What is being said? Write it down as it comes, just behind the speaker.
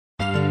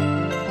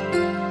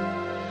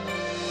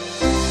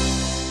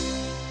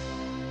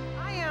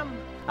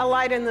a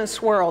light in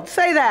this world.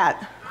 Say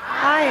that.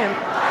 I am a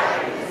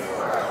light in this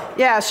world.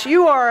 Yes,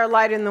 you are a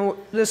light in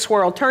this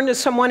world. Turn to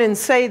someone and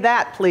say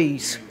that,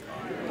 please.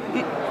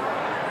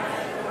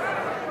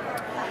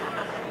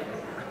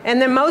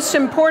 And then most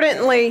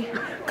importantly,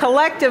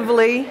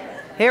 collectively,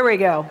 here we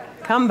go.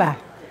 Come back.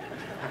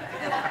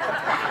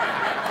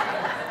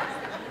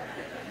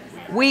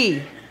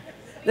 We,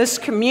 this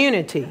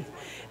community,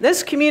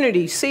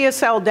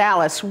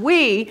 CSLDallas,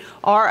 we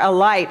are a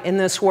light in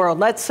this world.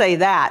 Let's say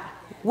that.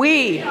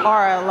 We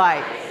are a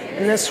light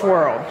in this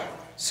world.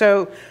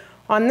 So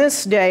on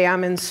this day,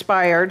 I'm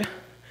inspired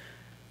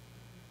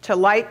to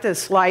light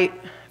this light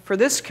for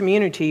this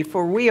community,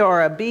 for we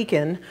are a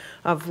beacon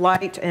of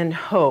light and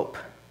hope.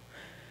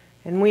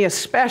 And we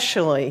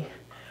especially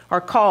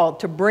are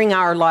called to bring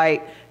our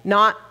light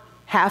not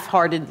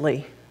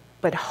half-heartedly,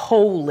 but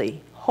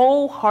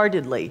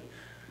wholeheartedly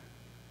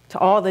to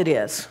all that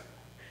is.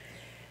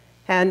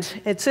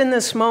 And it's in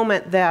this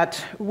moment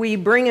that we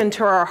bring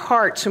into our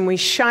hearts and we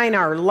shine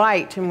our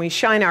light and we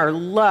shine our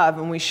love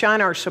and we shine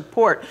our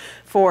support,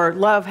 for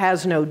love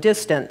has no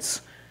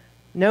distance,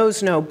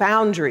 knows no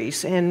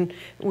boundaries. And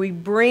we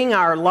bring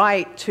our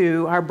light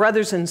to our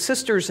brothers and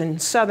sisters in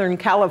Southern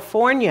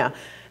California,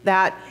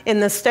 that in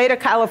the state of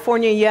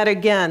California, yet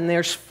again,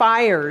 there's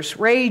fires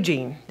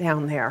raging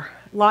down there,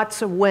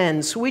 lots of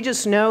winds. So we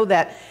just know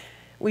that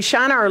we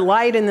shine our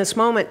light in this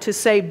moment to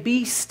say,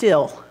 be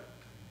still.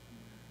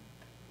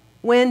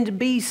 Wind,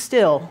 be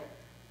still.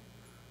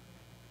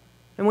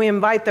 And we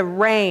invite the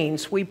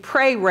rains. We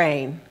pray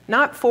rain.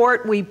 Not for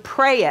it, we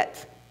pray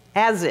it.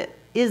 As it,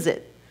 is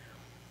it.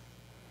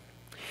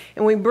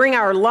 And we bring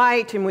our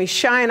light and we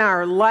shine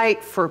our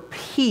light for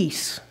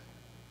peace.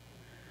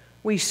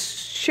 We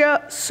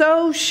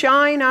so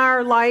shine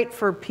our light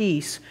for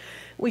peace.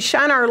 We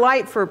shine our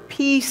light for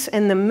peace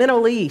in the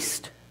Middle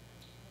East.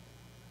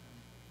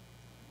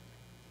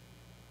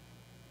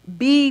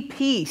 Be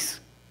peace.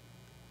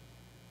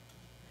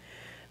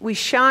 We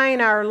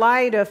shine our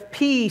light of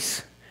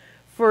peace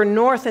for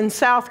North and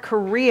South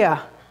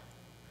Korea.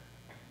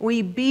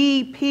 We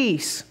be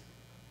peace.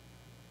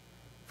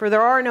 For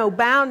there are no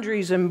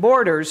boundaries and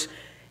borders,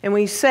 and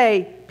we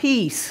say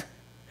peace.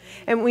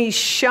 And we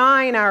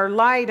shine our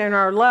light and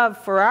our love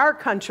for our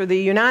country, the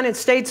United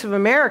States of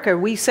America.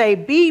 We say,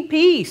 be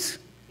peace.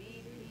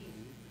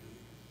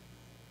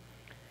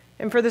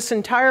 And for this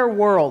entire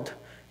world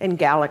and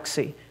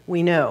galaxy,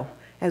 we know,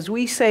 as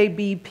we say,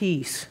 be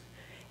peace,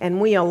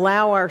 and we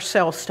allow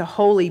ourselves to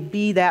wholly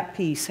be that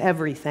peace,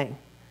 everything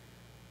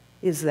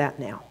is that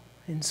now.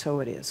 And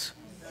so it is.